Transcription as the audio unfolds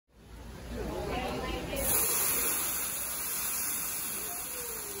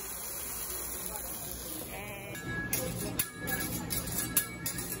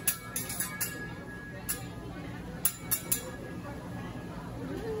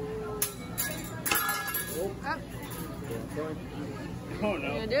Oh no. You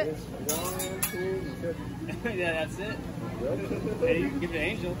gonna do it? 1, 2, 3. Yeah, that's it. Hey, you can give it to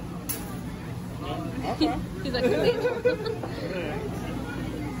Angel. Okay. He's like, are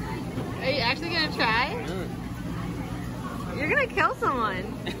you actually gonna try? You're gonna kill someone.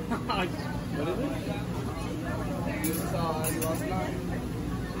 What is it? You saw last night.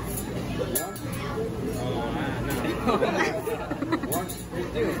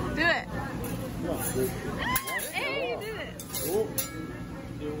 Do it. Hey, you did it.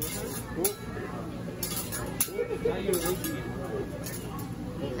 Now you're looking at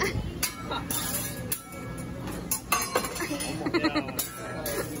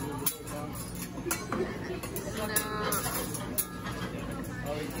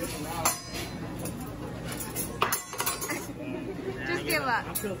Just give up.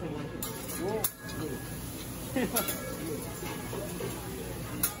 I'll kill someone.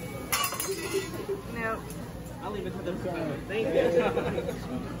 Nope. I'll leave it to them. Thank you.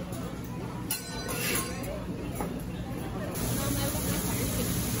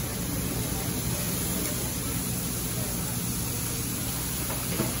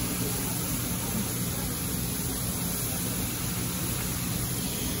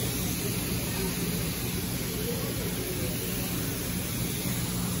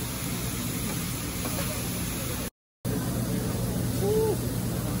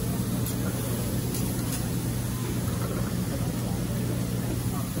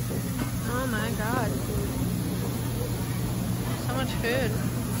 Oh my god. So much food.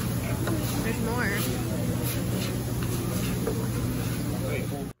 There's more.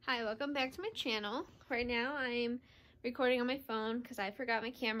 Hi, welcome back to my channel. Right now I'm recording on my phone because I forgot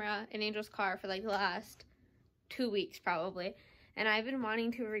my camera in Angel's car for like the last 2 weeks probably. And I've been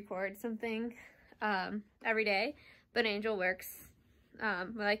wanting to record something every day, but Angel works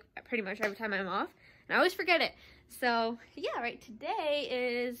like pretty much every time I'm off. And I always forget it. So yeah, right, today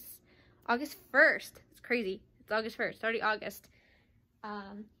is August 1st. It's crazy. It's August 1st. It's already August.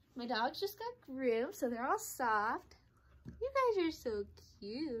 My dogs just got groomed, so they're all soft. You guys are so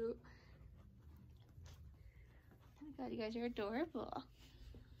cute. Oh my god, you guys are adorable.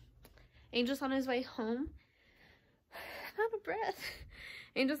 Angel's on his way home. I'm out of breath.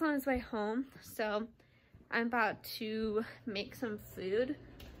 Angel's on his way home, so I'm about to make some food.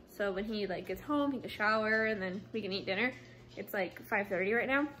 So when he like gets home, he can shower, and then we can eat dinner. It's like 5:30 right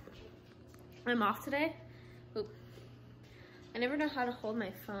now. I'm off today. Oop. I never know how to hold my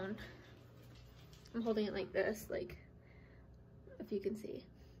phone. I'm holding it like this, like, if you can see.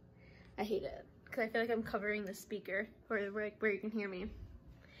 I hate it, because I feel like I'm covering the speaker where you can hear me.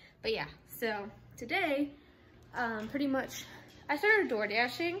 But yeah, so today, pretty much, I started door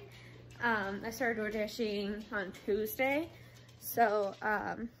dashing. I started door dashing on Tuesday. So,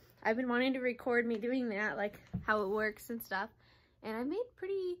 I've been wanting to record me doing that, like how it works and stuff. And I made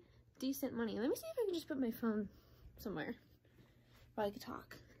pretty decent money. Let me see if I can just put my phone somewhere while I can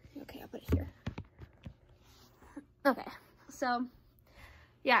talk. Okay, I'll put it here. Okay, so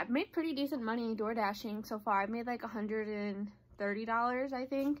yeah, I've made pretty decent money door dashing so far. I've made like $130, I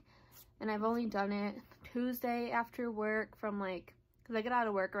think. And I've only done it Tuesday after work from like, because I get out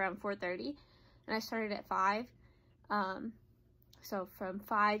of work around 4:30 and I started at 5. So from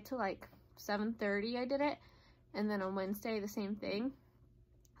 5 to like 7:30 I did it. And then on Wednesday, the same thing.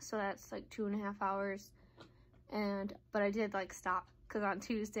 So that's like 2.5 hours. But I did like stop, because on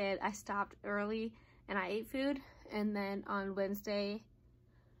Tuesday I stopped early and I ate food. And then on Wednesday,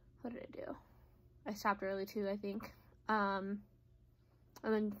 what did I do? I stopped early too, I think. And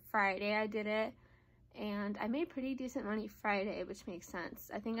then Friday I did it. And I made pretty decent money Friday, which makes sense.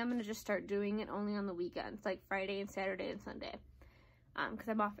 I think I'm going to just start doing it only on the weekends, like Friday and Saturday and Sunday. Because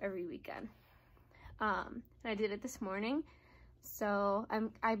I'm off every weekend. And I did it this morning. So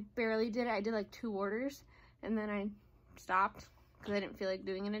I barely did it. I did like 2 orders and then I stopped because I didn't feel like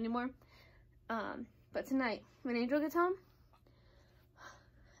doing it anymore. But tonight, when Angel gets home,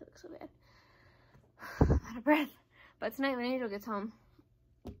 it looks so bad. I'm out of breath. But tonight when Angel gets home,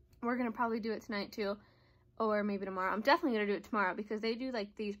 we're going to probably do it tonight too. Or maybe tomorrow. I'm definitely going to do it tomorrow because they do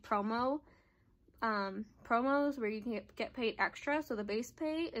like these promos where you can get paid extra. So the base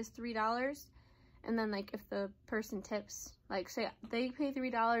pay is $3. And then like if the person tips, like say they pay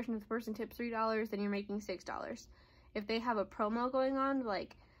 $3 and if the person tips $3, then you're making $6. If they have a promo going on,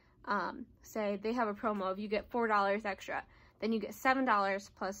 like say they have a promo, if you get $4 extra, then you get $7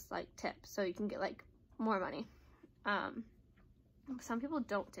 plus like tips. So you can get like more money. Some people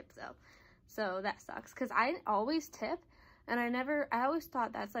don't tip though. So that sucks because I always tip and I always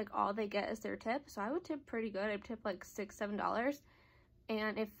thought that's like all they get is their tip. So I would tip pretty good. I'd tip like $6, $7.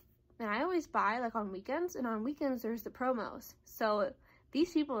 And And I always buy like on weekends, and on weekends there's the promos. So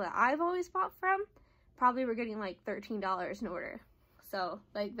these people that I've always bought from probably were getting like $13 an order. So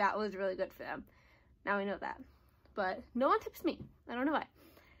like that was really good for them. Now I know that. But no one tips me. I don't know why.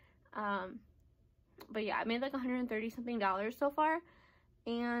 But yeah, I made like $130 something so far,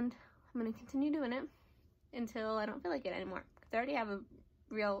 and I'm gonna continue doing it until I don't feel like it anymore. Because I already have a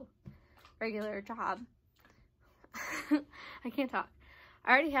real regular job. I can't talk.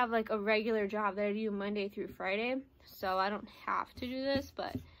 I already have like a regular job that I do Monday through Friday, so I don't have to do this,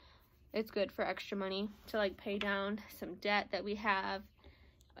 but it's good for extra money to like pay down some debt that we have,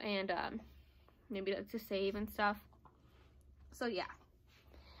 and maybe to save and stuff. So yeah.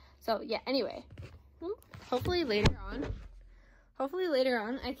 Anyway, hopefully later on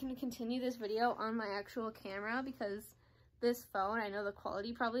I can continue this video on my actual camera, because this phone, I know the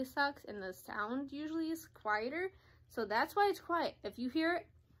quality probably sucks and the sound usually is quieter, so that's why it's quiet. If you hear it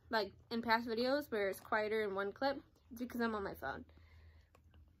like in past videos where it's quieter in one clip, it's because I'm on my phone.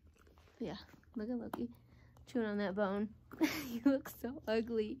 Yeah, look at Loki chewing on that bone. You look so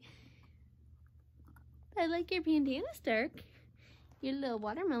ugly. I like your bandana, Stark. Your little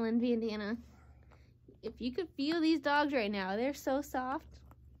watermelon bandana. If you could feel these dogs right now, they're so soft.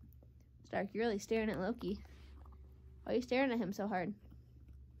 Stark, you're really staring at Loki. Why are you staring at him so hard?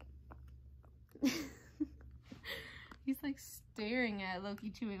 He's like staring at Loki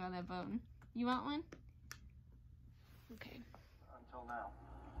chewing on that bone. You want one? Okay. Until now.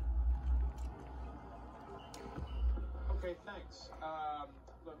 Okay, thanks.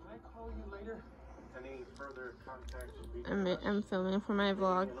 Look, can I call you later? Any further contact would be I'm filming for my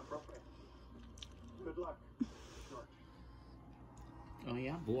vlog. Good luck. George. Oh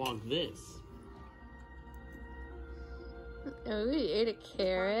yeah, vlog this. Oh, you ate a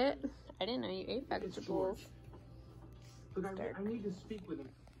carrot. I didn't know you ate vegetables. Look, I need to speak with him.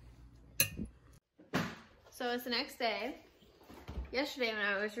 So it's the next day. Yesterday when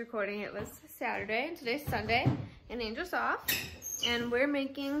I was recording, it was Saturday, and today's Sunday, and Angel's off, and we're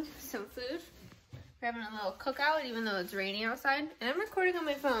making some food. We're having a little cookout, even though it's raining outside, and I'm recording on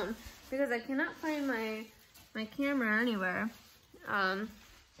my phone because I cannot find my camera anywhere. Can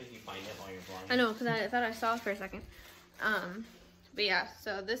you find it while you're vlogging? I know, because I thought I saw it for a second. But yeah,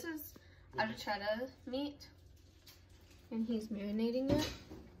 so this is arrachera meat, and he's marinating it.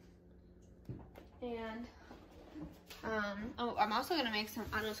 And oh, I'm also gonna make some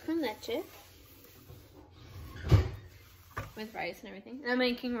arroz con leche with rice and everything. And I'm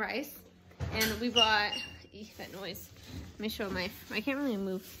making rice, and we bought. Eek, that noise. Let me show I can't really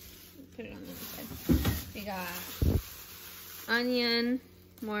move. Put it on the other side. We got onion,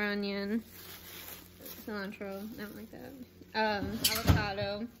 more onion, cilantro, I don't like that.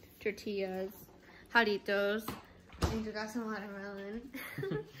 Avocado, tortillas, jarritos, and we got some watermelon.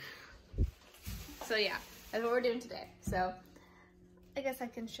 So yeah, that's what we're doing today. So I guess I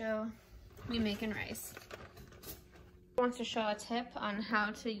can show me making rice. Wants to show a tip on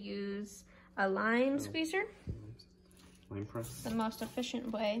how to use a lime squeezer. Lime press. The most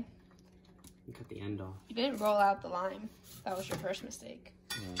efficient way. You cut the end off. You didn't roll out the lime. That was your first mistake.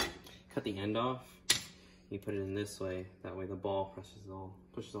 Yeah. Cut the end off. You put it in this way. That way the ball pushes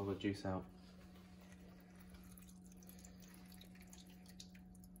all the juice out.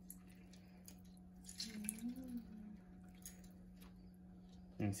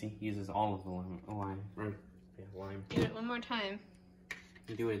 And see, he uses all of the lime. Right? Yeah, lime. Do it one more time.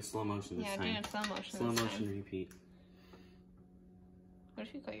 You do it in slow motion this time. Yeah, do it in slow motion. Slow motion, repeat. What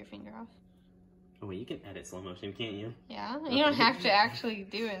if you cut your finger off? Oh wait, you can edit slow motion, can't you? Yeah, you don't have to actually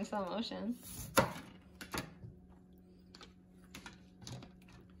do it in slow motion.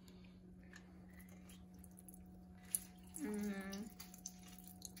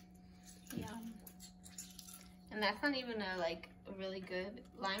 Yeah. And that's not even a really good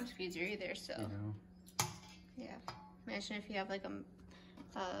lime squeezer either, so. You know. Yeah. Imagine if you have like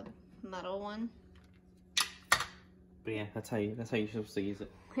a metal one. But yeah, that's how you're supposed to use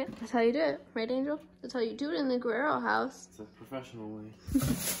it. Yeah, that's how you do it, right, Angel? That's how you do it in the Guerrero house. It's a professional way.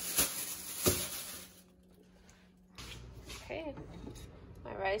 Okay,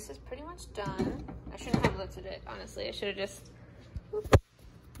 my rice is pretty much done. I shouldn't have looked at it, honestly. I should have just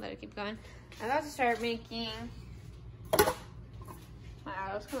let it keep going. I'm about to start making my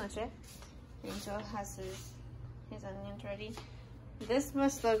arroz con leche. Angel has his onions ready. This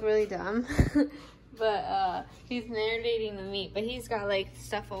must look really dumb. But he's marinating the meat, but he's got like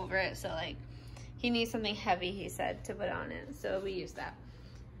stuff over it, so like he needs something heavy, he said, to put on it, so we use that.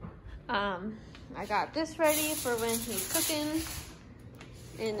 I got this ready for when he's cooking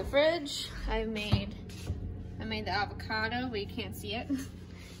in the fridge. I made the avocado, but you can't see it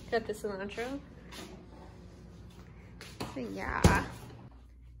Got the cilantro. So yeah.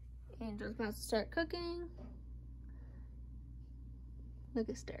 Angel's about to start cooking. Look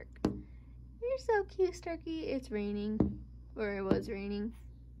at Stark. You're so cute, Starky. It's raining. Or it was raining.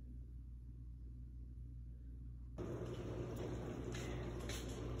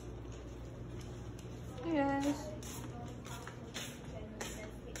 Hey guys.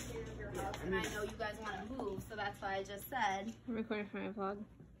 And I know you guys want to move, so that's why I just said. I'm recording for my vlog.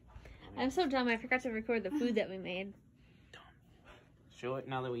 I'm so dumb, I forgot to record the food that we made. Show it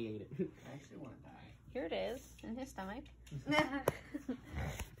now that we ate it. I actually want to die. Here it is, in his stomach.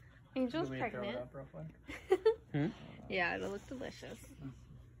 Angel's pregnant. Yeah, it'll look delicious.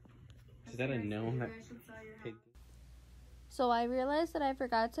 Is that a no? So I realized that I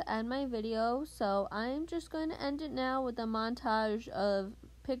forgot to end my video, so I'm just going to end it now with a montage of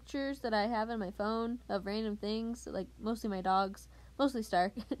pictures that I have on my phone of random things, like mostly my dogs, mostly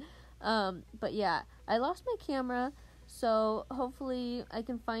Stark. But yeah, I lost my camera, so hopefully I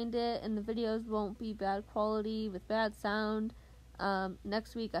can find it and the videos won't be bad quality with bad sound.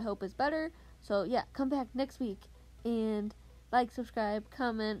 Next week I hope is better. So yeah, come back next week and like, subscribe,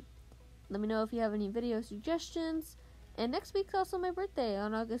 comment. Let me know if you have any video suggestions. And next week's also my birthday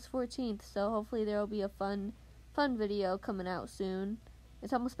on August 14th, so hopefully there will be a fun video coming out soon.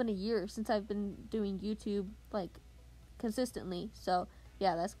 It's almost been a year since I've been doing YouTube, like, consistently, so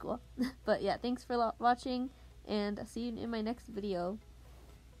yeah, that's cool. But yeah, thanks for watching, and I'll see you in my next video.